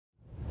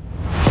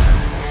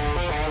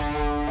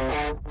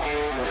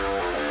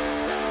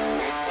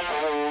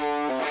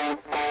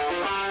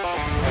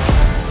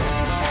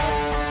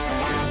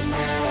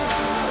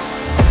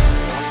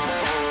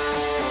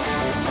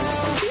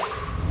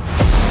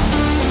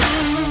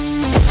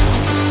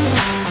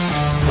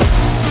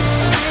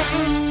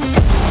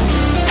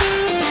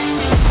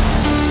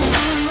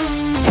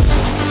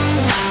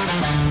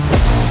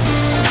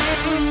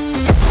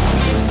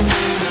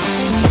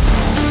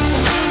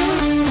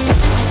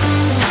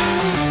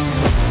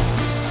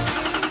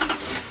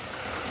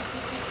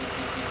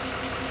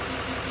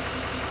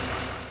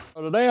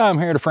Today I'm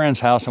here at a friend's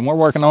house and we're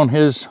working on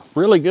his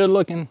really good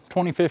looking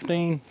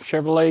 2015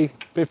 Chevrolet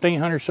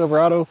 1500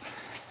 Silverado.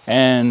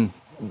 And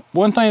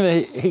one thing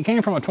that he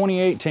came from a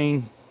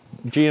 2018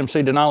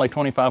 GMC Denali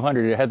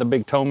 2500. It had the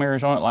big tow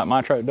mirrors on it like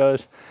my truck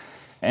does.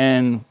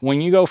 And when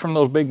you go from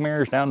those big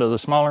mirrors down to the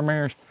smaller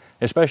mirrors,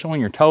 especially when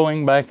you're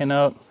towing, backing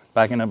up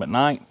at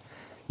night,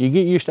 you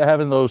get used to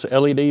having those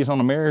LEDs on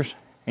the mirrors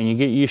and you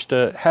get used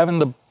to having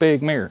the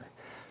big mirror.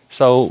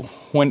 So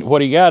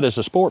what he got is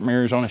the sport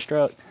mirrors on his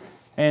truck,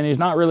 and he's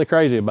not really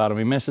crazy about them.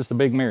 He misses the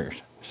big mirrors.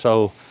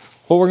 So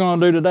what we're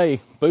gonna do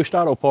today, Boost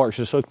Auto Parts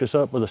has hooked us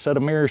up with a set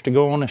of mirrors to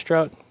go on this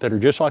truck that are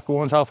just like the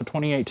ones off of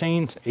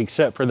 2018s,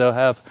 except for they'll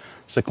have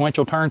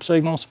sequential turn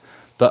signals.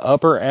 The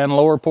upper and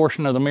lower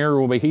portion of the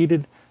mirror will be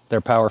heated. They're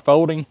power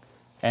folding,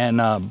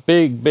 and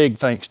big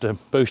thanks to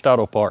Boost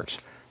Auto Parts.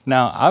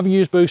 Now, I've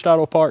used Boost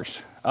Auto Parts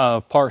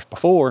parts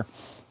before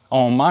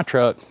on my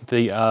truck.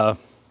 The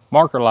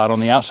marker light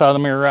on the outside of the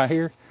mirror right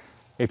here.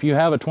 If you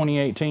have a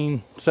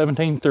 2018,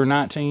 17 through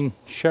 19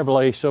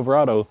 Chevrolet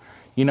Silverado,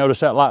 you notice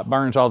that light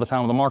burns all the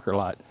time with the marker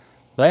light.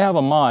 They have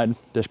a mod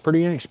that's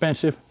pretty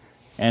inexpensive,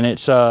 and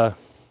it's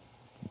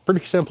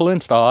pretty simple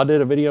install. I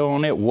did a video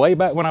on it way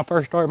back when I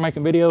first started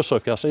making videos, so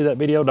if y'all see that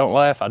video, don't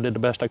laugh. I did the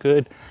best I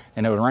could,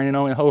 and it was raining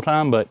on me the whole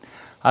time, but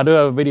I do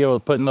have a video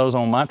of putting those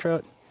on my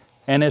truck,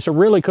 and it's a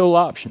really cool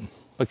option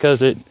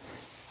because it,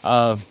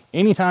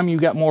 anytime you've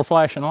got more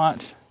flashing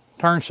lights,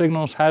 turn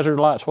signals, hazard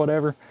lights,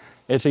 whatever,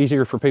 it's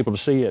easier for people to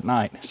see at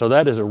night. So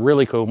that is a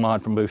really cool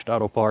mod from Boost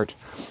Auto Parts.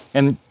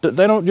 And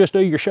they don't just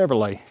do your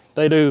Chevrolet.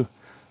 They do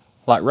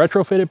like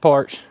retrofitted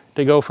parts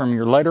to go from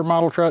your later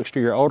model trucks to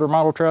your older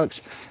model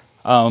trucks.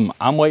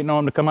 I'm waiting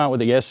on them to come out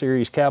with the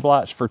S-Series cab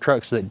lights for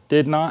trucks that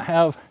did not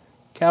have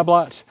cab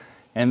lights,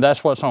 and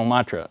that's what's on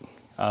my truck.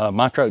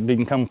 My truck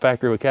didn't come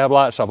factory with cab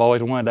lights, so I've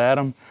always wanted to add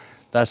them.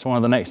 That's one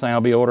of the next thing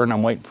I'll be ordering.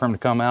 I'm waiting for them to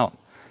come out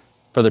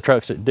for the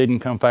trucks that didn't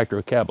come factory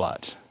with cab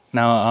lights.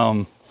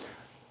 Now,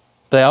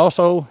 they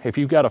also, if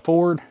you've got a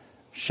Ford,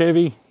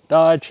 Chevy,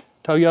 Dodge,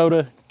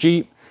 Toyota,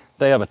 Jeep,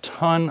 they have a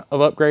ton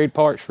of upgrade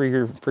parts for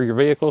your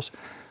vehicles.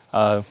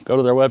 Go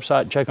to their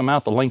website and check them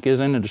out. The link is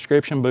in the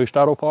description, Boost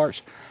Auto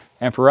Parts.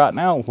 And for right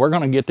now, we're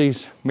gonna get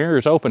these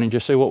mirrors open and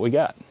just see what we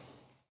got.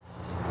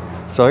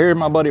 So here's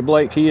my buddy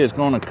Blake. He is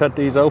gonna cut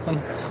these open.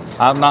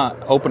 I've not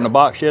opened the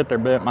box yet.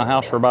 They've been at my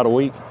house for about a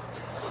week.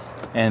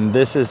 And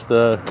this is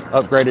the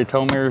upgraded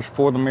tow mirrors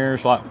for the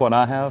mirrors like what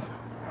I have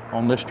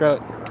on this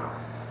truck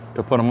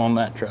to put them on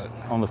that truck,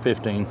 on the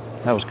 15.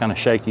 That was kind of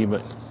shaky,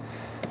 but.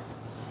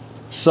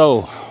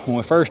 So when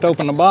we first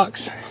open the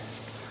box,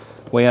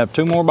 we have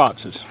two more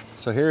boxes.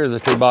 So here are the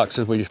two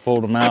boxes. We just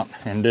pulled them out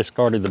and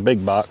discarded the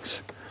big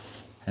box.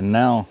 And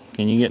now,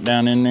 can you get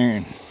down in there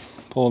and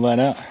pull that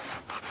out?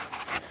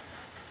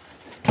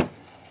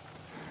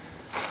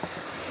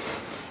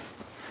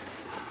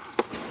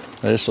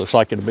 This looks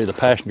like it'll be the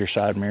passenger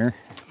side mirror.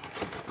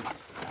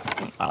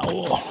 I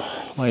will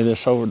lay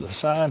this over to the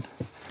side.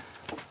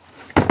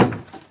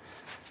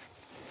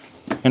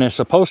 And it's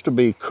supposed to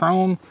be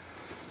chrome,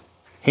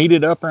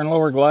 heated upper and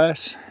lower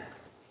glass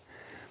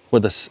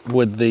with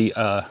the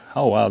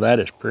oh wow, that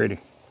is pretty.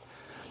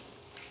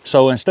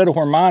 So instead of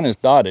where mine is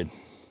dotted,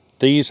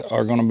 these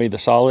are going to be the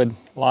solid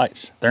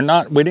lights. They're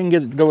not, we didn't get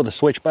to go with the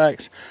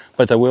switchbacks,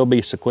 but there will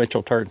be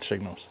sequential turn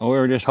signals. So we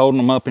were just holding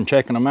them up and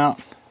checking them out.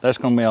 That's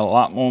going to be a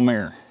lot more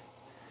mirror.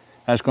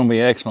 That's going to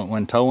be excellent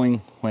when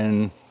towing,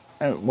 when,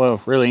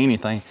 well, really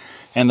anything.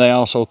 And they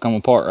also come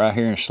apart right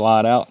here and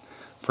slide out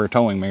for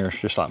towing mirrors,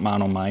 just like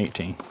mine on my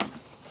 18.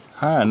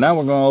 All right, now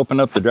we're going to open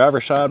up the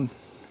driver's side,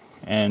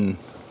 and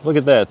look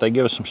at that. They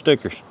give us some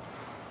stickers.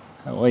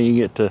 That way you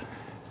get to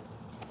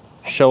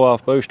show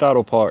off Boost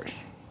Auto Parts.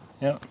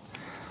 Yep.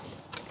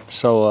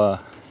 So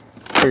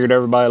figured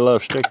everybody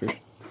loves stickers.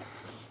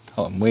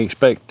 Oh, we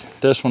expect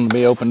this one to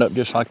be opened up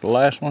just like the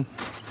last one.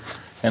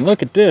 And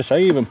look at this, I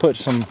even put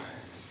some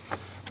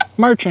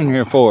merch in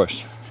here for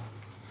us.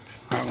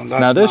 Well,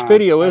 now this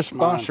video is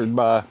sponsored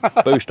by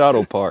Boost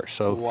Auto Parts,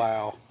 so.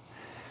 Wow.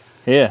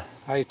 Yeah.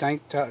 Hey,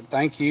 thank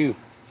you.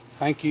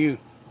 Thank you.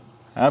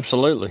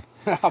 Absolutely.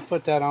 I'll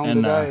put that on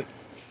today.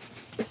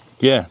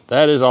 Yeah,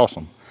 that is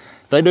awesome.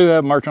 They do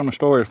have merch on the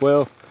store as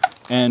well.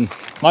 And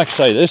like I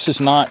say, this is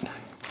not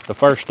the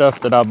first stuff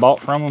that I bought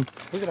from them.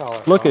 Look at all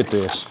that. Look at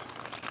this.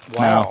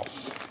 Wow. Now,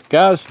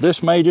 guys,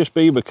 this may just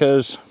be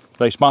because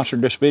they sponsored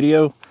this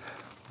video,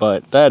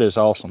 but that is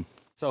awesome.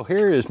 So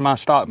here is my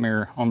stock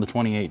mirror on the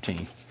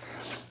 2018.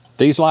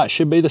 These lights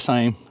should be the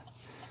same.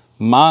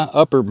 My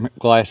upper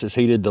glass is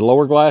heated. The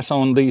lower glass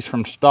on these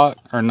from stock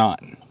are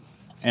not.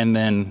 And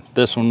then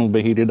this one will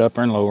be heated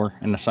upper and lower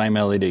in the same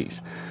LEDs.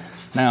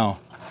 Now,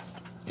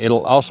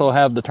 it'll also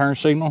have the turn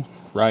signal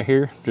right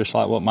here, just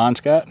like what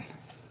mine's got.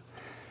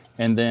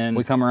 And then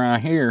we come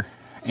around here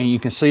and you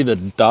can see the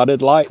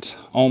dotted lights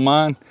on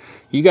mine.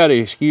 You got to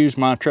excuse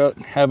my truck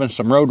having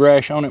some road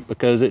rash on it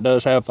because it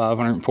does have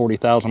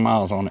 540,000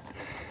 miles on it.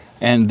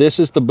 And this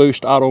is the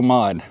Boost Auto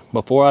mod.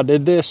 Before I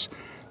did this,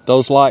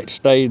 those lights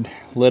stayed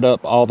lit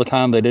up all the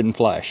time. They didn't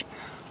flash.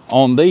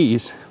 On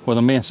these, with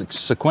them being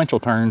sequential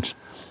turns,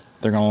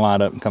 they're gonna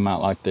light up and come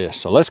out like this.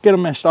 So let's get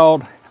them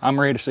installed. I'm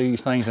ready to see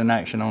these things in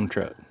action on the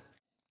truck.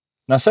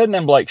 Now, sitting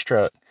in Blake's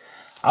truck,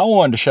 I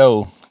wanted to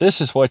show this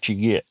is what you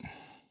get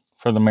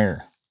for the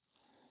mirror.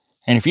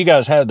 And if you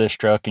guys have this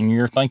truck and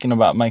you're thinking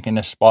about making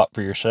this spot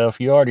for yourself,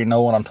 you already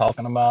know what I'm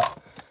talking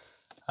about.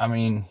 I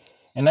mean,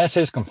 and that's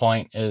his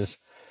complaint, is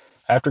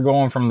after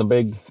going from the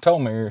big tow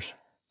mirrors,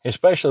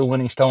 especially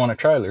when he's towing a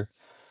trailer,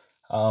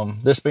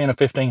 this being a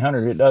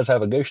 1500, it does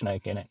have a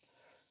gooseneck in it.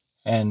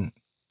 And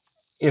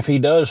if he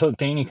does hook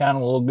to any kind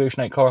of a little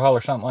gooseneck car haul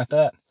or something like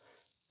that,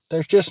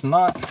 there's just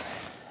not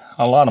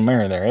a lot of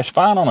mirror there. It's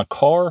fine on a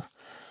car,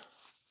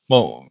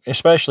 well,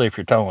 especially if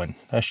you're towing.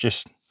 That's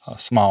just a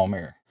small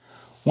mirror.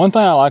 One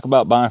thing I like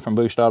about buying from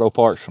Boost Auto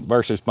Parts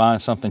versus buying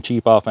something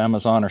cheap off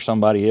Amazon or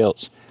somebody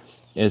else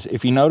is,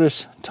 if you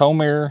notice, tow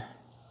mirror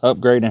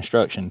upgrade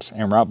instructions,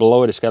 and right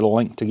below it, it's got a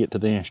link to get to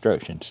the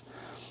instructions.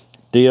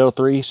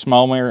 DL3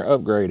 small mirror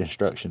upgrade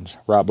instructions,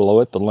 right below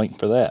it, the link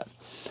for that.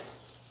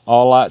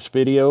 All lights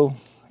video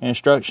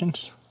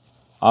instructions,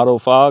 auto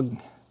fog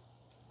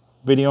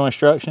video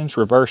instructions,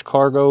 reverse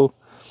cargo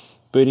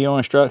video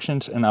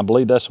instructions, and I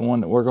believe that's the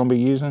one that we're going to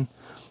be using.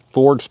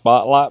 Ford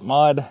Spotlight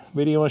mod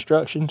video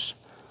instructions,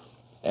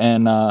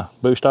 and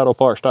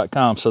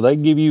boostautoparts.com. So they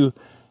give you,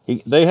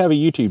 they have a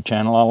YouTube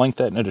channel. I'll link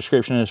that in the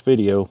description of this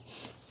video,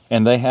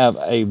 and they have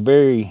a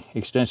very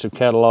extensive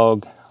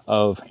catalog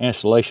of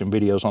installation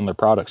videos on their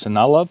products, and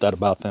I love that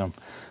about them,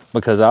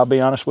 because I'll be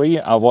honest with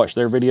you, I've watched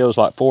their videos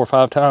like 4 or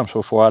 5 times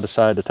before I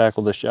decided to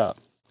tackle this job.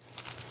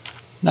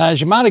 Now, as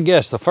you might have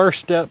guessed, the first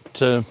step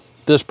to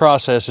this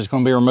process is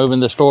going to be removing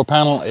this door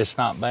panel. It's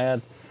not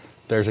bad.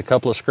 There's a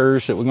couple of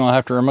screws that we're going to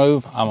have to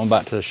remove. I'm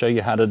about to show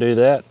you how to do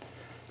that.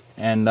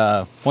 And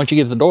once you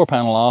get the door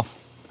panel off,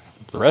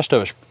 the rest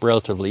of it's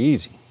relatively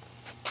easy.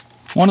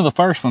 One of the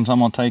first ones I'm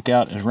going to take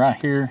out is right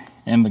here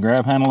in the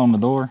grab handle on the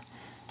door.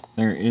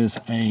 There is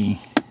a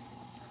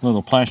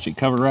little plastic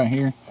cover right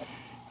here.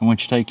 And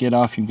once you take it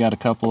off, you've got a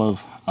couple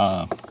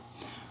of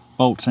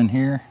bolts in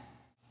here.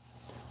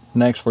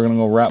 Next, we're going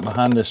to go right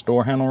behind this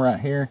door handle right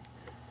here.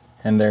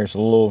 And there's a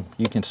little,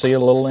 you can see a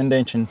little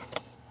indentation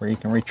where you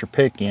can reach your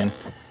pick in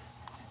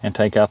and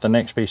take out the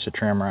next piece of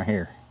trim right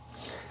here.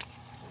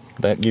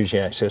 That gives you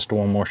access to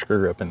one more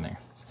screw up in there.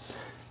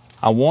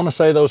 I want to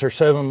say those are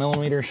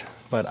 7mm,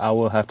 but I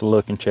will have to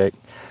look and check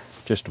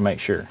just to make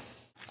sure.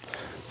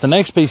 The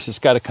next piece that's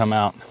got to come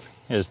out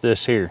is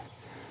this here.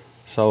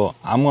 So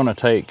I'm going to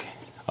take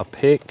a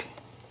pick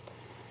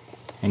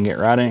and get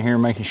right in here,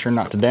 making sure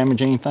not to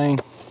damage anything,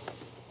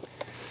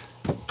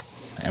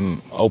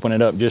 and open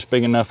it up just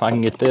big enough I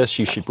can get this.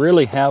 You should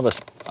really have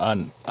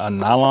a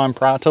nylon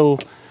pry tool.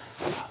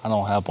 I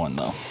don't have one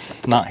though,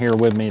 not here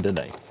with me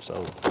today.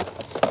 So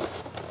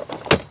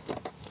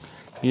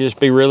you just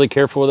be really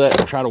careful with that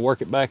and try to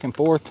work it back and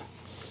forth.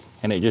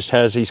 And it just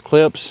has these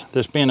clips.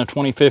 This being a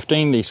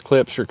 2015, these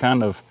clips are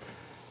kind of,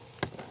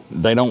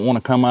 they don't want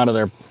to come out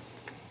of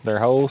their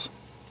holes.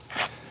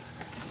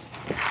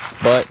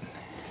 But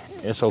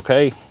it's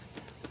okay,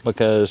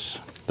 because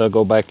they'll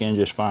go back in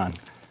just fine.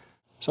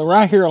 So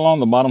right here along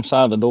the bottom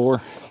side of the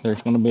door,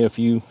 there's going to be a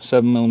few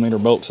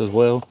 7mm bolts as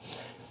well.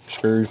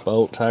 Screws,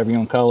 bolts, however you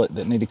want to call it,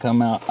 that need to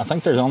come out. I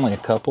think there's only a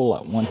couple,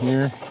 like one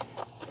here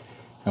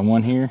and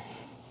one here.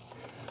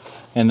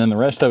 And then the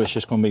rest of it's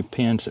just going to be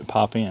pins that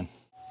pop in.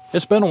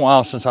 It's been a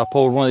while since I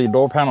pulled one of these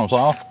door panels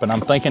off, but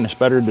I'm thinking it's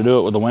better to do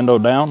it with the window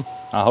down.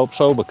 I hope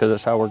so, because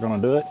that's how we're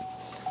going to do it.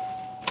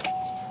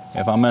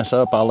 If I mess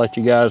up, I'll let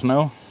you guys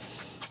know.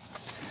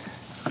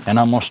 And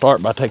I'm going to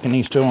start by taking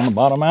these two on the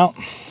bottom out.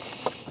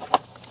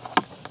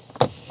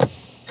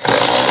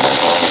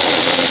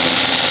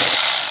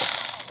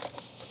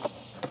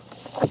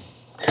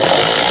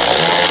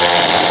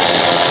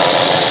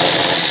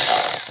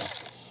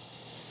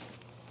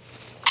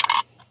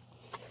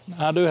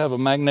 I do have a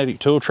magnetic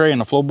tool tray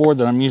and a floorboard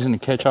that I'm using to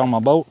catch all my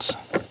bolts.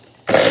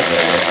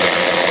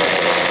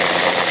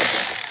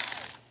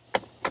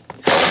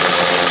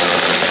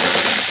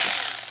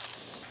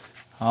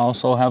 I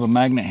also have a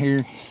magnet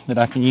here that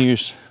I can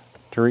use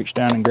to reach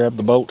down and grab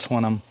the bolts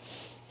when I'm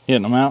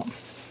getting them out.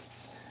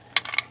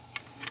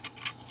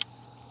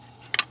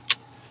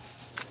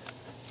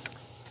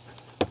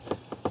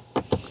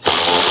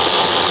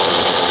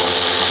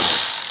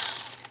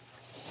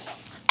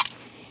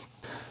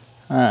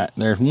 All right,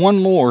 there's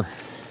one more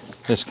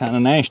that's kind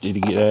of nasty to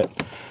get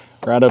at,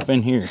 right up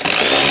in here.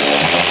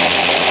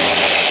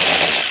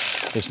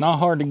 It's not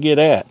hard to get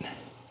at,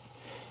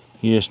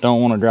 you just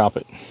don't want to drop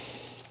it.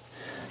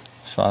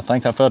 So I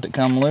think I felt it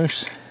come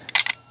loose.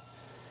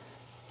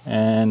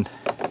 And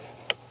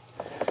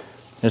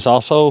it's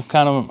also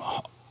kind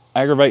of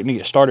aggravating to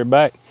get started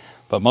back,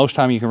 but most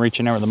time you can reach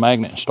in there with a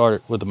magnet and start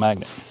it with the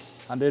magnet.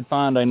 I did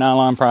find a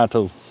nylon pry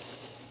tool.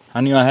 I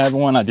knew I had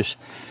one, I just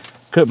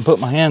couldn't put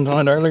my hands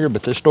on it earlier,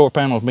 but this door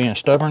panel is being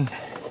stubborn.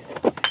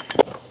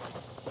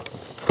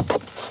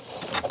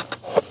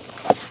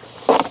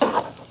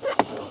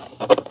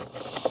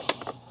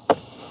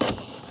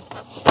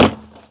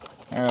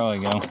 There we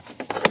go.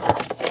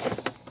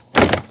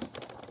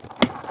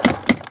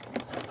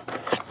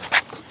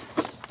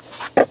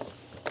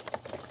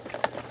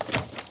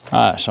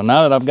 All right, so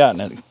now that I've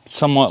gotten it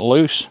somewhat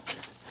loose,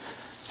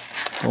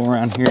 go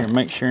around here and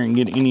make sure and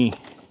get any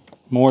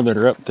more that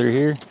are up through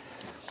here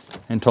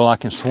until I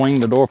can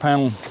swing the door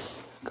panel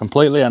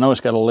completely. I know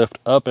it's got to lift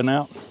up and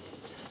out.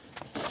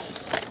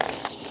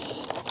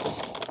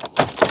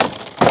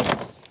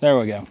 There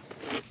we go.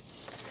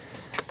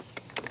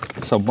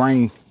 So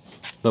bring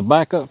the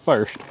back up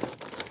first,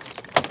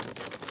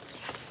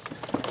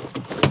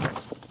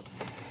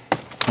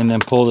 and then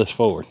pull this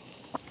forward.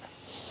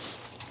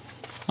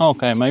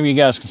 Okay, maybe you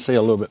guys can see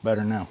a little bit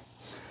better now.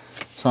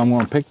 So I'm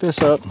going to pick this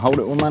up and hold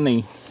it with my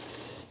knee.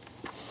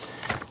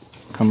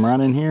 Come right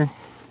in here.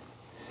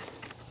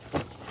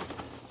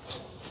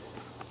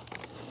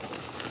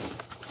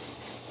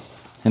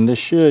 And this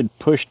should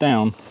push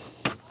down,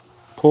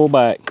 pull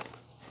back,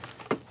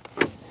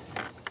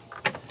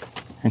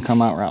 and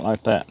come out right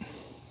like that.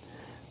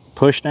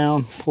 Push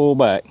down, pull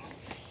back,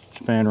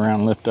 spin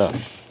around, lift up.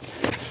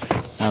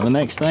 Now the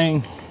next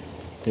thing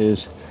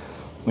is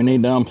we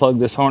need to unplug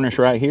this harness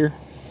right here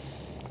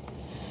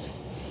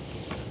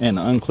and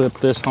unclip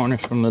this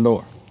harness from the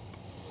door.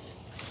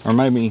 Or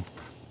maybe,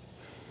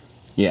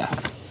 yeah.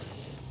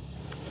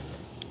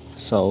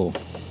 So,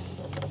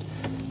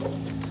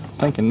 I'm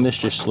thinking this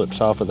just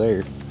slips off of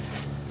there,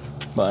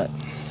 but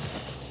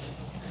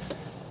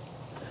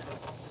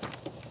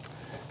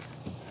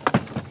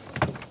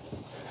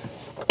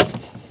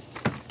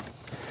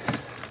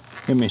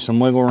give me some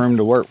wiggle room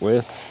to work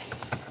with.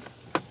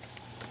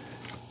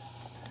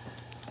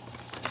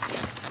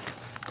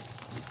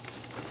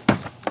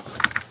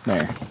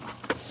 There.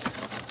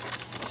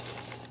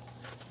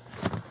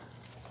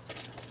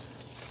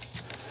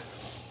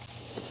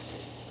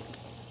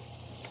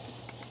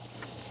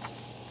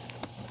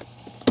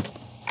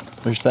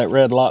 Push that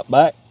red lock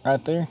back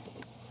right there.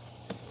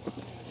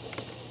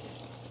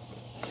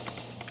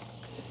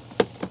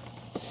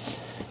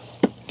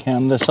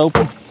 Cam this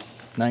open.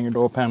 Now your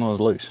door panel is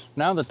loose.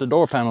 Now that the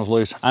door panel is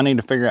loose, I need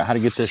to figure out how to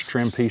get this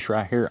trim piece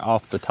right here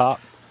off the top.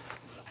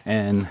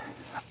 And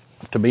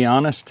to be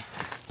honest,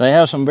 they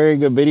have some very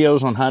good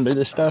videos on how to do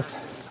this stuff.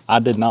 I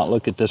did not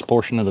look at this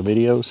portion of the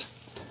videos,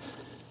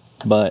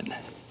 but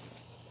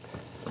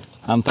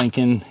I'm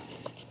thinking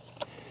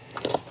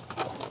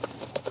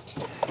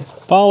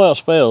if all else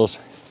fails,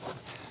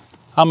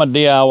 I'm a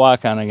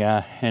DIY kind of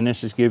guy, and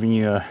this is giving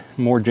you a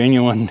more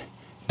genuine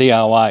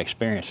DIY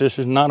experience. This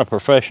is not a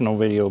professional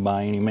video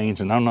by any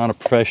means, and I'm not a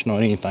professional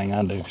at anything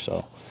I do,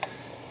 so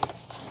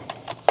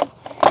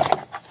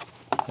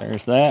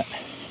there's that.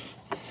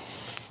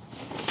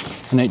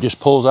 And it just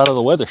pulls out of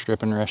the weather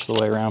stripping the rest of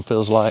the way around,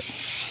 feels like.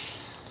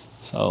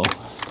 So,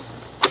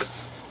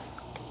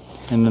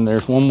 and then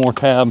there's one more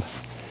tab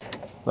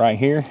right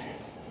here.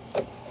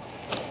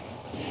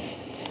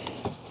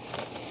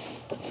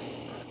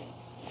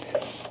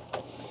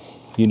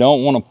 You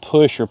don't want to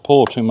push or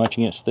pull too much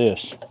against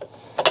this.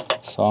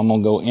 So I'm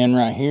gonna go in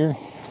right here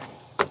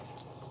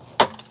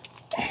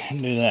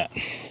and do that.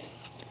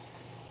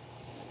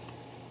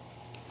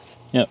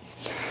 Yep.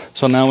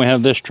 So now we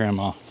have this trim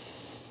off.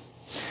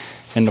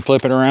 And to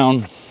flip it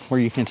around where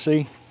you can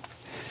see,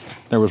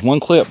 there was one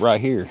clip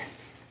right here,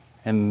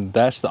 and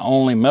that's the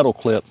only metal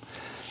clip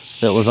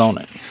that was on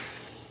it.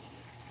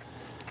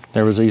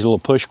 There was these little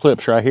push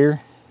clips right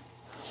here,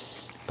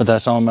 but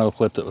that's the only metal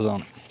clip that was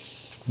on it.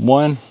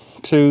 1,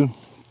 2,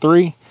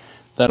 3,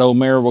 that old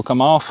mirror will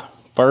come off.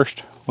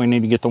 First, we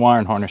need to get the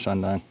wiring harness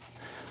undone.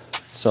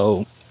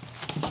 So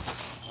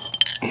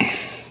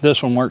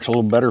this one works a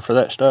little better for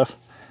that stuff.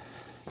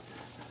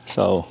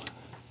 So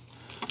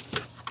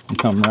you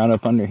come right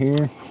up under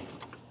here.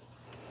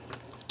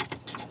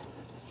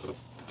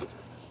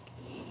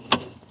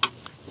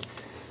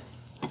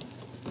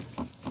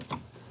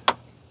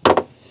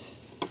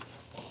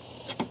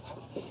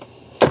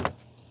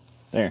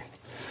 There.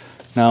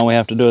 Now all we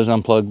have to do is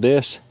unplug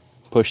this,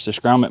 push the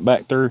grommet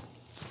back through,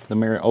 the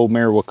mirror, old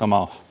mirror will come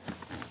off.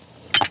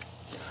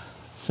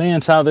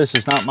 Seeing how this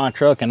is not my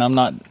truck and I'm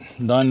not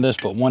done this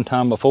but one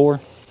time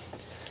before,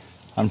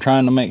 I'm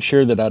trying to make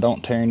sure that I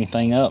don't tear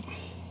anything up.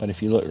 But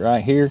if you look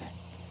right here,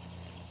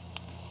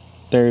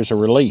 there's a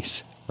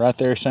release right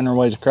there, center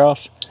ways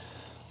across.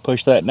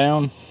 Push that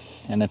down,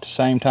 and at the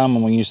same time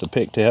I'm going to use the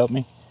pick to help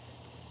me.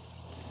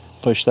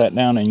 Push that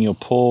down and you'll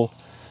pull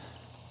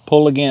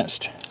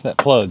against that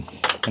plug,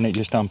 and it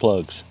just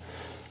unplugs.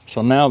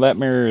 So now that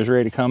mirror is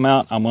ready to come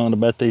out. I'm willing to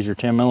bet these are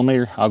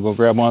 10mm. I'll go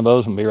grab one of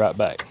those and be right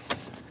back.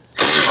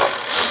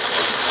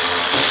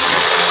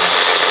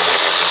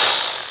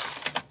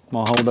 I'm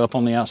gonna hold up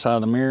on the outside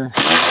of the mirror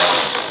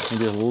and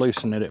just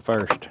loosen it at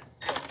first.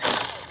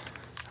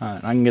 All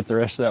right, I can get the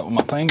rest of that with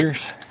my fingers.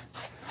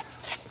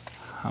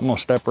 I'm gonna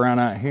step around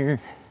out here.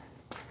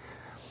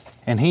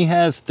 And he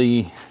has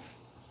the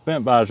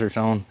vent visors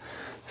on,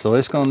 so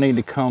it's gonna need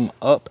to come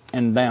up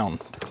and down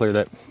to clear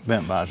that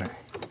vent visor.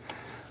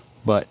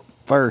 But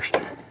first,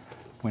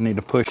 we need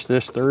to push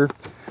this through.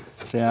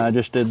 See how I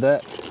just did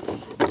that?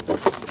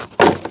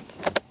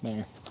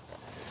 There.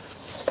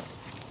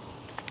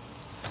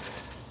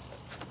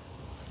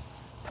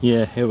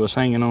 Yeah, it was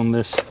hanging on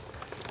this,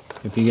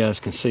 if you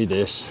guys can see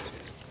this.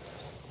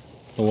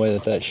 the way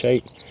that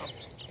shaped.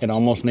 It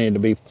almost needed to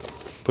be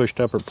pushed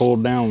up or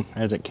pulled down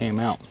as it came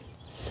out.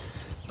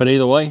 But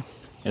either way,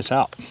 it's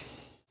out.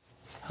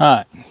 All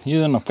right,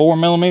 using a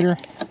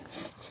 4mm,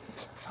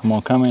 I'm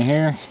gonna come in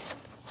here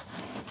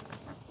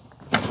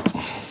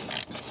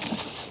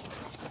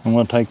and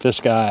we'll take this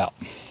guy out.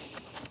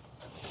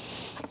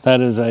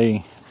 That is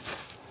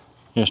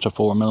just a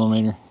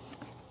 4mm.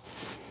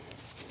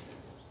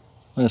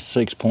 That's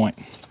 6-point,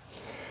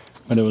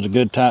 but it was a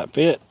good tight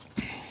fit.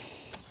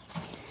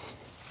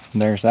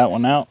 There's that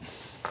one out.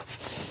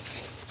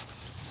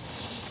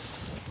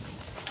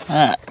 All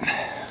right,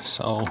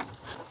 so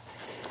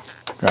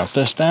drop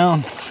this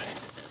down.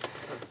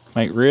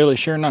 Make really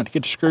sure not to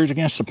get the screws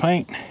against the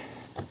paint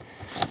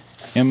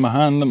in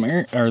behind the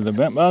mirror or the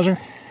vent visor.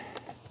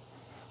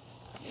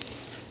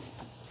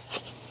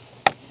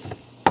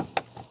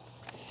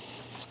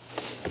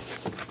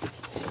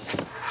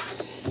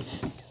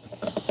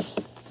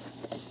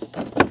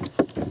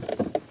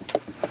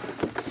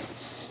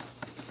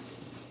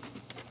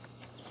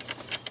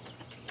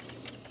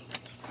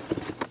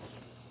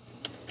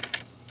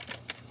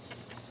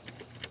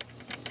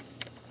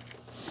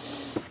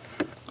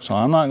 So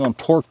I'm not going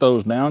to torque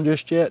those down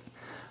just yet.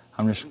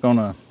 I'm just going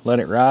to let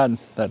it ride.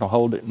 That'll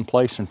hold it in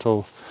place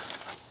until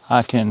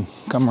I can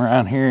come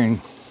around here, and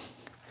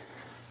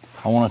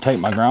I want to take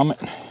my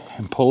grommet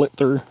and pull it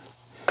through.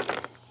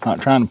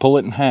 Not trying to pull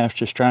it in half,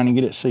 just trying to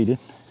get it seated.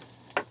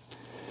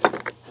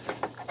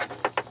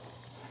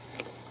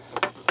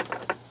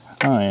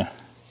 Oh yeah.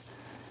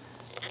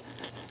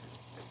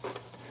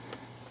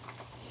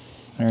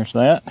 There's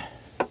that.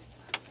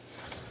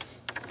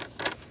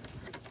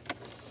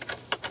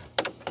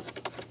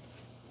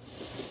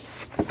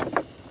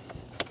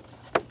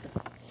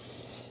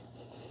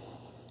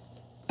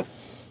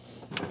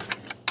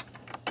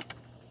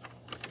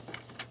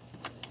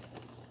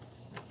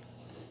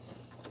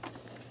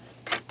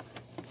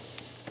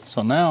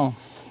 So now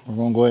we're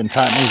going to go ahead and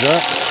tighten these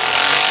up.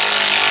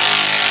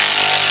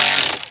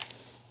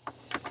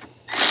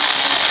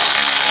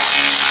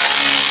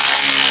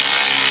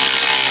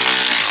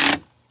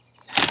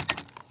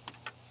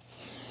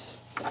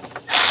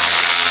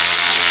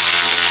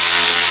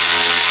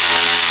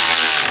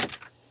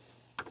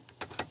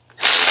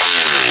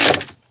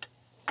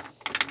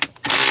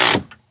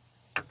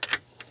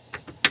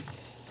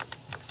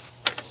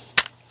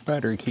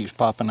 Battery keeps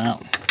popping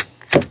out.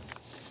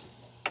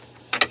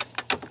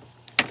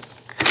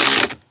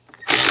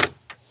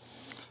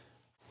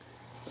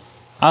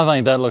 I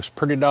think that looks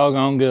pretty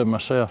doggone good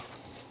myself.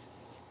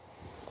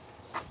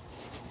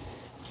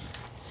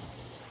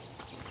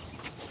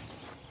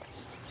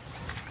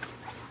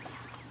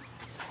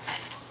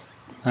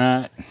 All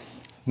right,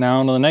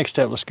 now on to the next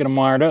step. Let's get them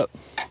wired up.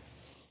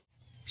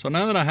 So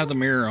now that I have the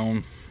mirror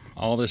on,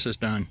 all this is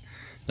done.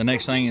 The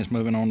next thing is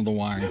moving on to the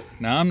wiring.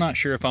 Now I'm not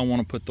sure if I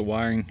want to put the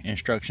wiring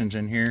instructions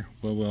in here.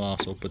 We'll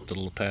also put the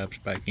little tabs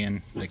back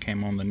in that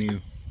came on the new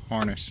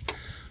harness.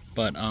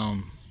 But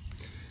I'm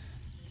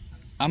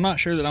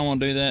not sure that I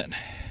want to do that.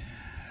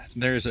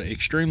 There's an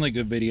extremely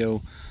good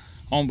video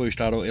on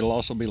Boost Auto. It'll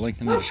also be linked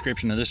in the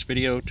description of this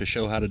video to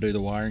show how to do the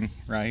wiring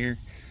right here.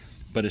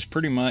 But it's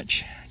pretty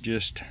much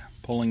just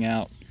pulling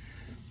out,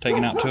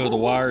 taking out 2 of the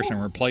wires and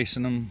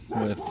replacing them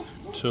with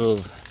 2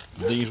 of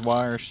these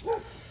wires.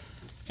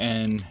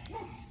 And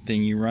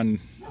then you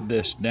run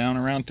this down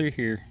around through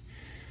here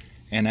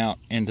and out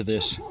into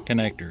this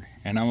connector.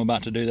 And I'm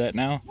about to do that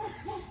now.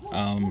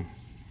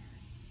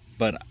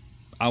 But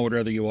I would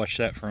rather you watch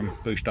that from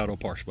Boost Auto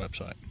Parts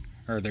website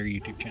or their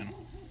YouTube channel.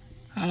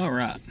 All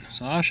right,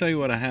 so I'll show you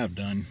what I have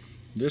done.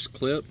 This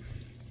clip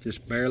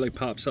just barely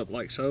pops up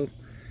like so.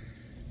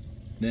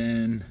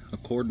 Then,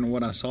 according to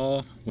what I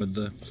saw with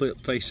the clip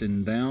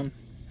facing down,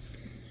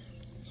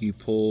 you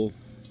pull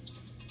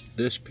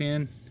this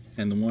pin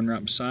and the one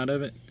right beside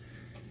of it,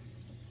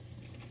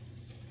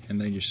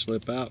 and they just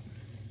slip out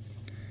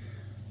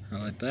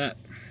right like that.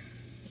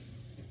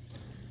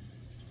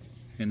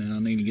 And then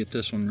I'll need to get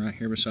this one right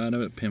here beside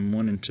of it, pin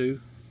 1 and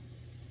 2.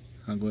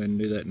 I'll go ahead and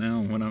do that now.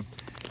 And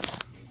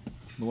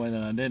the way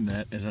that I did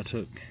that is I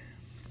took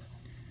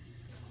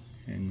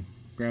and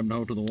grabbed a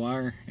hold of the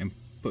wire and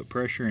put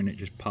pressure, and it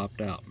just popped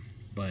out.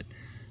 But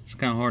it's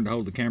kind of hard to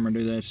hold the camera and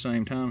do that at the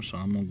same time, so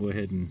I'm going to go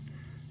ahead and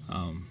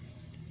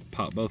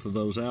pop both of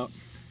those out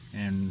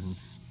and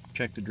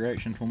check the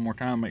directions one more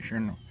time, make sure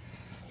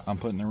I'm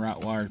putting the right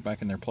wires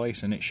back in their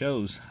place. And it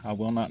shows I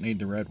will not need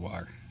the red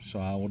wire, so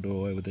I will do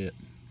away with it.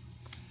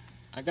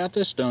 I got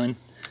this done.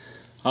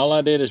 All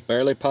I did is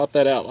barely pop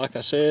that out, like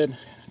I said.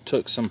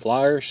 Took some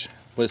pliers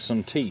with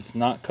some teeth,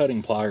 not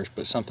cutting pliers,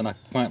 but something I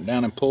clamped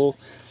down and pulled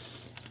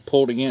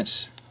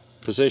against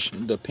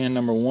position the pin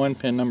number 1,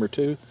 pin number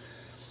 2.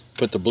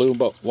 Put the blue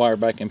wire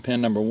back in pin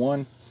number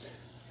 1,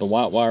 the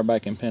white wire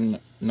back in pin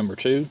number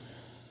 2,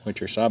 which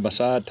are side by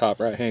side, top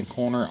right hand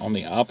corner on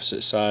the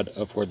opposite side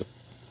of where the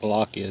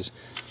lock is.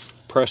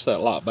 Press that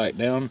lock back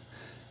down.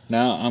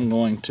 Now I'm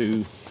going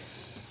to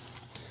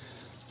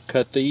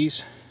cut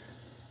these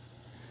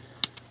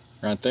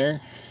right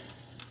there,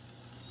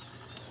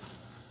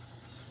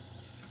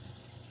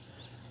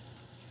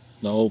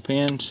 the old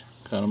pins,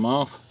 cut them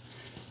off,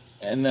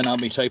 and then I'll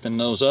be taping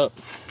those up.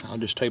 I'll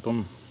just tape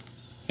them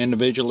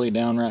individually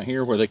down right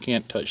here where they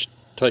can't touch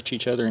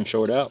each other and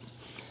short out.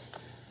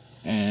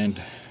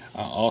 And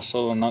I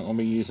also am not going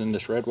to be using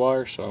this red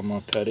wire, so I'm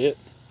going to cut it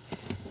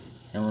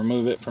and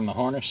remove it from the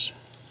harness.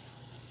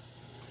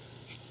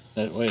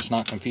 That way it's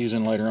not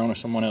confusing later on if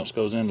someone else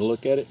goes in to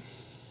look at it.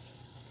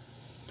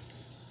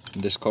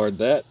 Discard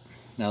that.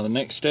 Now the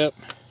next step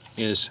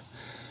is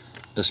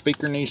the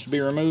speaker needs to be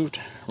removed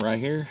right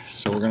here.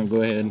 So we're going to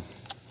go ahead and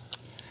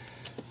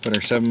put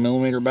our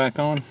 7mm back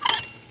on.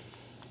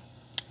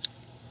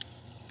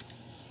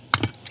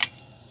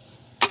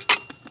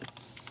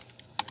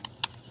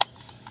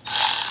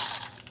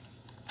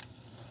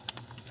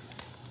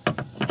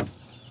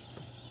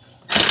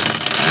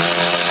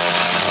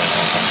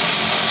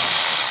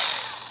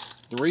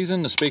 The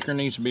reason the speaker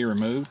needs to be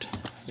removed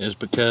is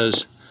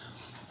because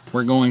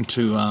we're going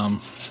to,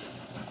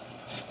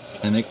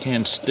 and it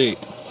can stick,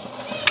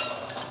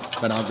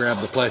 but I'll grab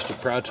the plastic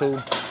pry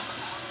tool,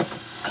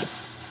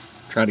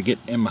 try to get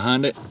in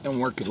behind it and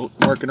work it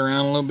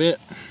around a little bit.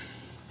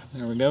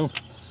 There we go.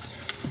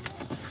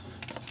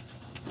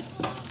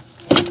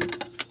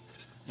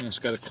 And it's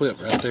got a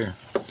clip right there.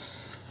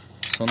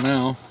 So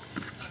now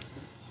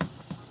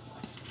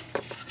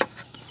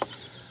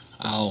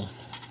I'll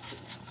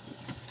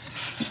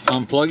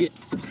unplug it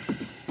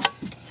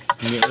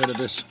and get rid of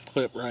this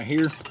clip right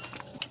here.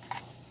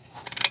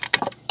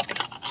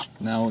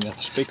 Now we got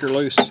the speaker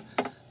loose.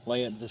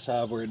 Lay it to the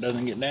side where it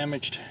doesn't get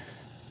damaged.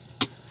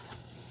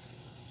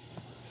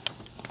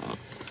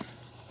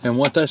 And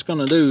what that's going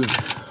to do,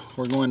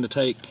 we're going to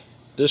take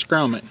this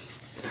grommet,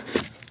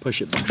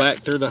 push it back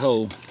through the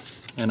hole.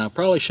 And I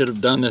probably should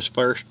have done this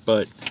first,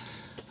 but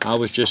I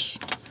was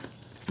just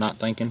not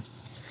thinking,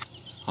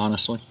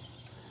 honestly.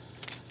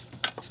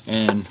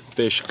 And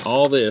fish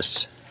all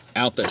this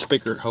out that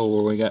speaker hole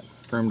where we got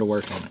room to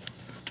work on it.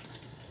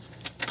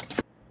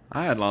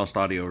 I had lost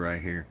audio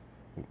right here.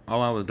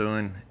 All I was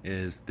doing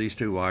is these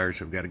two wires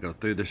have got to go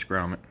through this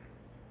grommet.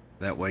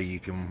 That way you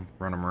can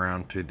run them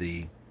around to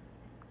the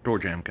door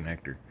jamb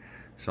connector.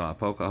 So I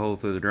poke a hole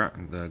through the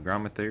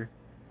grommet there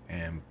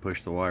and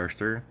push the wires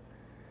through.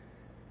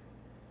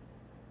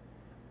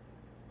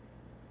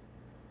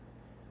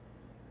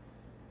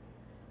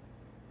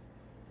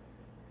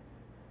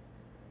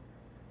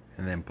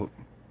 And then put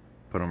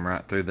them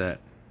right through that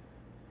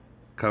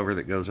cover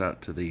that goes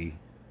out to the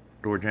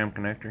door jamb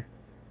connector.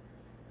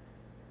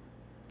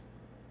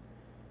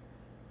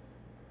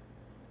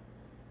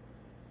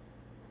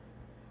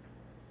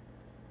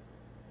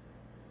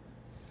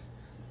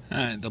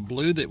 Alright, the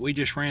blue that we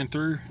just ran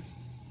through,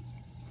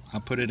 I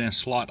put it in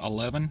slot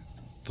 11.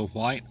 The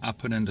white I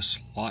put into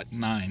slot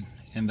 9,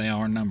 and they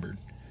are numbered.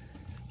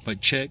 But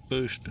check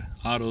Boost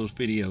Auto's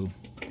video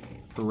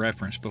for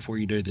reference before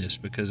you do this,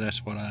 because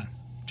that's what I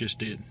just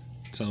did.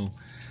 So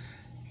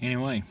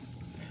anyway,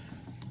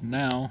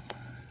 now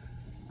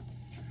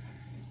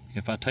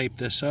if I tape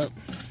this up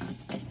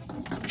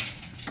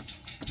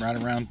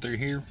right around through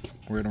here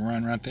where it'll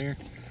run right there,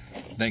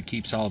 that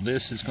keeps all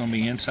this. It's going to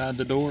be inside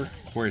the door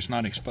where it's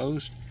not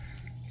exposed,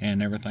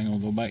 and everything will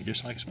go back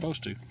just like it's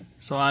supposed to.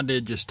 So I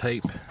did just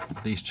tape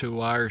these two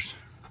wires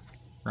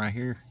right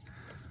here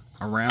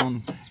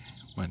around,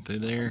 went through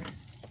there.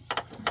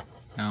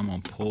 Now I'm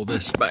going to pull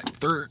this back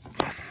through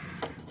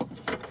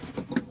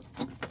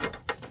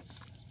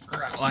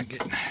right like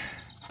it's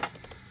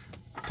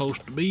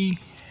supposed to be.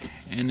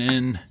 And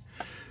then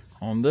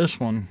on this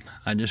one,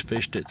 I just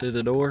fished it through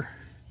the door,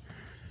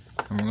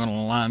 and we're going to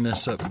line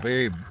this up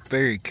very,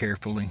 very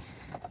carefully,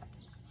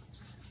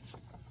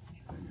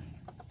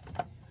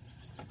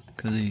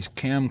 because these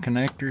cam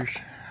connectors,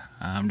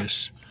 I'm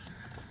just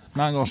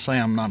not going to say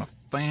I'm not a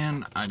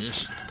fan,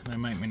 they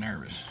make me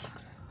nervous.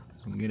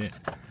 I'll get it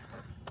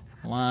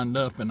lined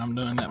up, and I'm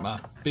doing that by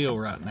feel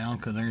right now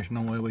because there's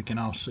no way we can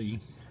all see.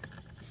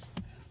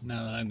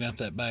 Now that I've got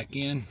that back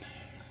in,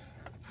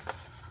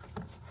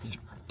 just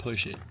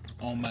push it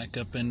on back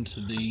up into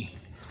the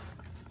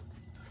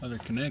other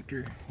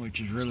connector,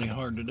 which is really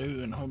hard to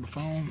do and hold the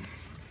phone,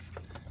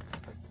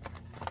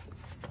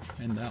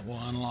 and that will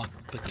unlock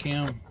the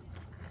cam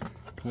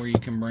to where you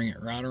can bring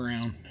it right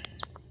around.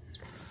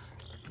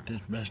 Do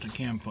the best I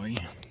can for you,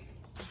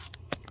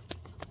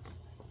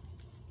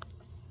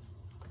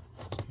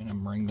 and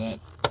then bring that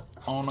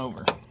on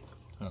over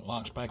so it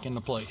locks back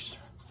into place.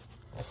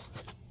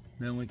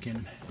 Then we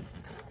can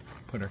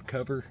put our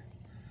cover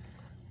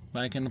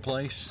back into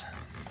place,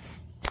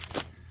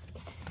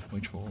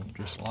 which will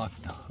just lock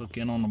the hook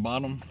in on the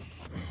bottom,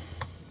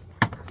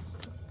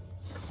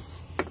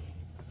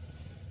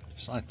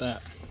 just like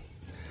that.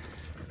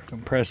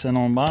 Compress in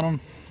on the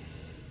bottom,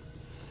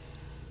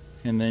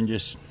 and then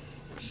just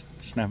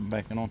snap it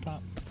back in on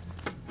top.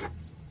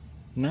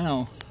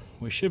 Now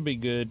we should be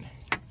good.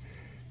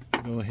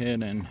 Go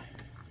ahead and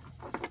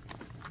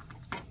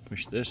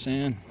push this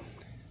in,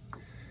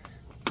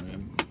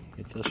 and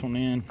get this one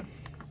in.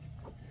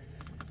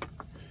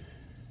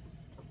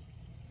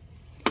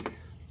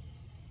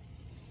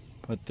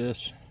 Put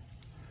this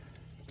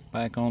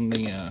back on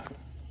the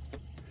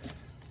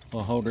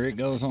little holder it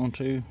goes on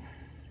to,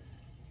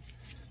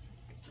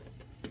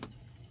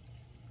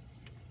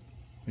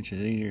 which is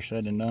easier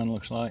said than done,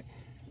 looks like,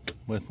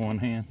 with one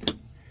hand,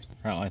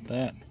 right like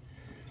that.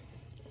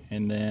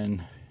 And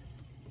then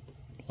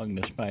plug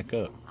this back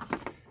up.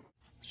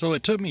 So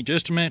it took me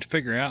just a minute to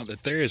figure out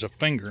that there is a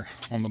finger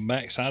on the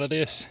back side of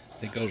this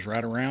that goes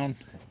right around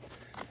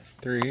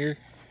through here,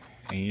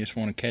 and you just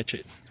want to catch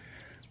it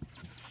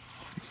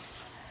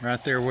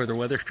right there where the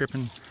weather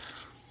stripping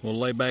will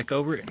lay back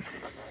over it,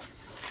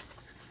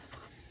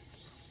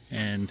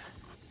 and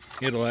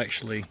it'll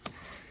actually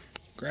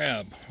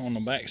grab on the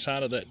back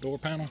side of that door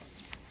panel,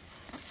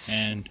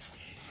 and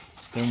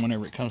then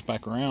whenever it comes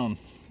back around,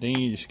 then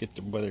you just get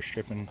the weather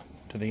stripping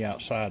to the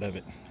outside of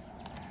it.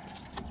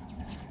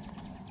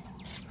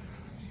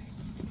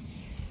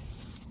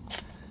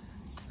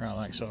 Right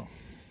like so.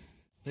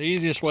 The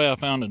easiest way I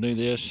found to do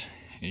this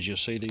is you'll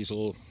see these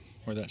little,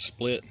 where that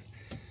split,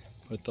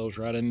 put those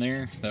right in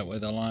there. That way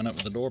they'll line up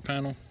with the door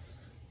panel.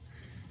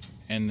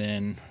 And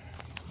then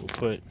we'll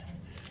put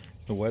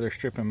the weather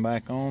stripping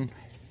back on,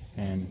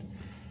 and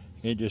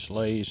it just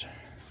lays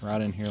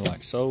right in here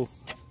like so.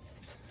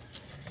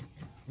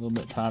 A little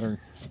bit tighter,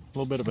 a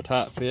little bit of a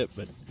tight fit,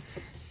 but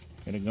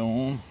it'll go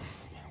on,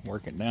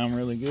 work it down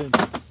really good.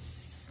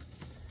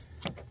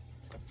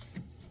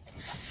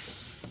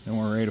 Then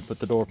we're ready to put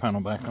the door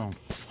panel back on.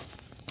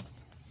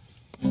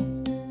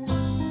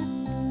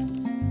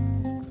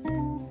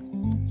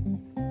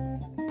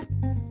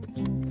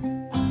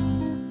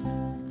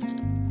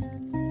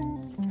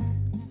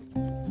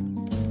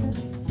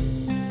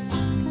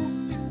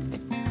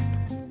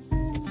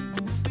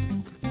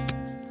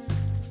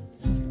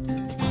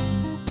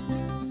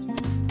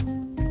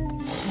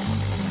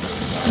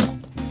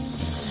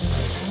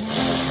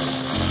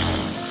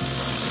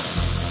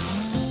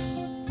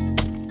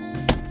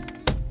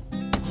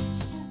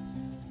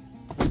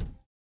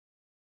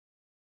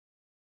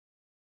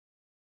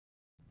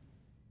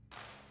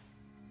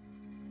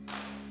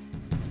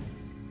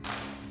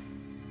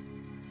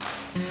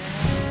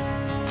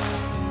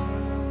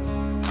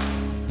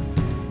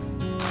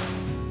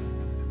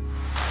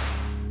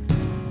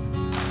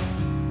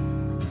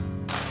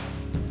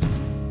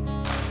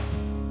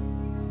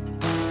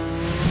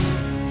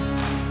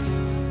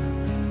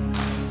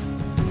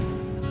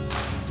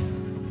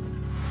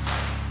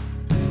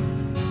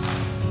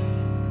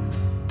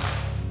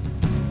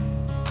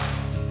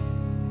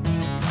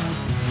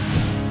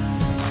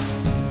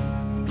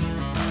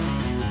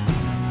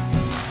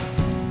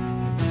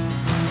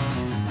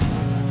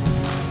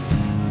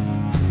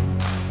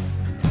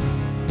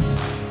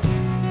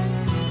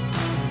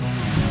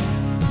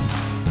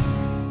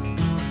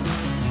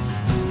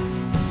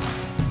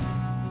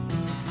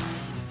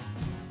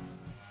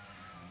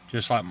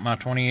 Just like my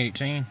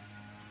 2018,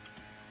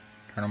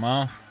 turn them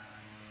off,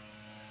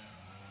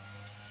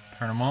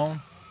 turn them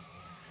on.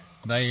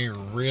 They're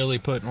really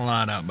putting a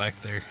light out back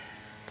there.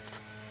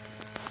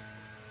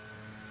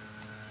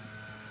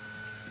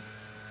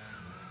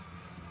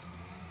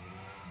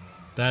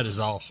 That is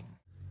awesome.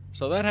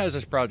 So that has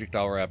this project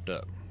all wrapped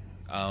up.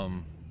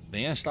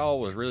 The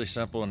install was really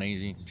simple and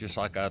easy, just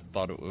like I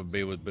thought it would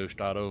be with Boost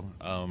Auto.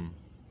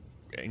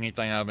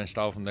 Anything I've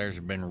installed from theirs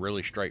has been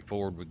really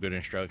straightforward with good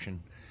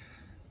instruction.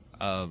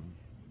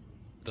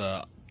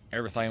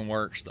 Everything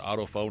works. The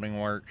auto folding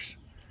works.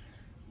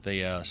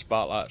 The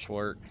spotlights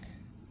work.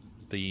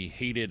 The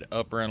heated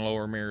upper and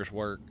lower mirrors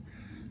work.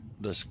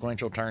 The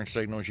sequential turn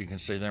signals, you can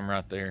see them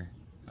right there.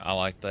 I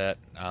like that.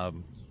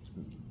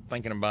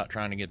 Thinking about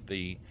trying to get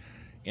the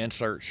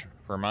inserts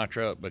for my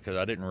truck because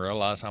I didn't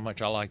realize how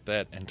much I like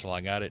that until I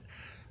got it.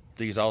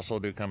 These also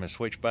do come in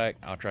switchback.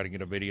 I'll try to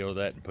get a video of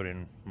that and put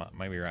in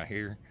maybe right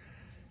here.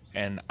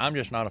 And I'm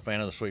just not a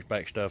fan of the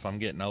switchback stuff. I'm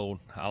getting old.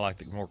 I like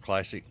the more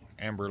classic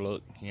amber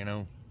look, you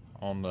know,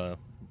 on the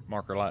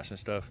marker lights and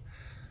stuff.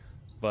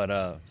 But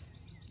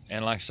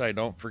and like I say,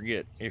 don't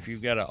forget, if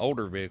you've got an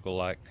older vehicle,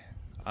 like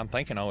I'm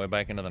thinking all the way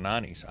back into the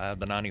 90s. I have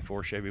the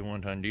 94 Chevy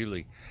 1-ton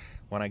dually.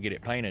 When I get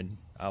it painted,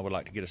 I would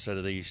like to get a set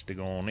of these to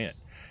go on it.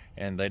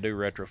 And they do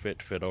retrofit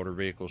to fit older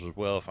vehicles as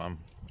well, if I'm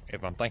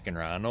thinking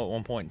right. I know at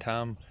one point in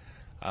time,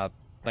 I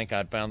think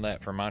I'd found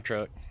that for my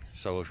truck.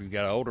 So if you've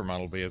got an older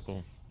model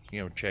vehicle,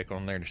 you know, check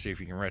on there to see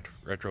if you can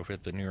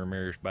retrofit the newer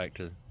mirrors back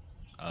to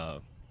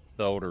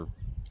the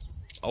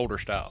older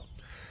style.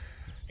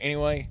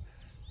 Anyway,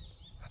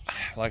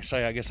 like I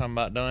say, I guess I'm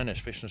about done. It's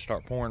fixing to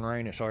start pouring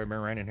rain. It's already been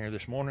raining here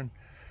this morning.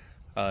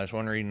 That's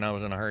one reason I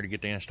was in a hurry to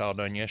get the install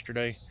done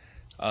yesterday.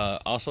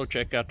 Also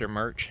check out their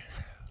merch.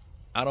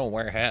 I don't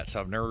wear hats.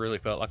 I've never really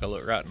felt like I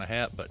look right in a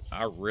hat, but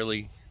I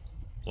really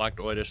like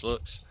the way this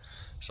looks,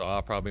 so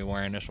I'll probably be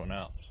wearing this one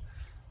out.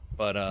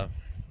 But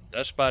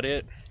that's about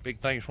it. Big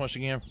thanks once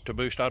again to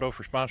Boost Auto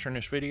for sponsoring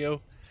this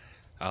video.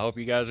 I hope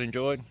you guys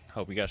enjoyed.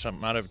 Hope you got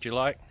something out of it you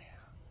like.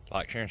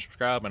 Like, share, and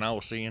subscribe, and I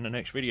will see you in the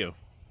next video.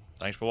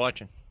 Thanks for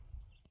watching.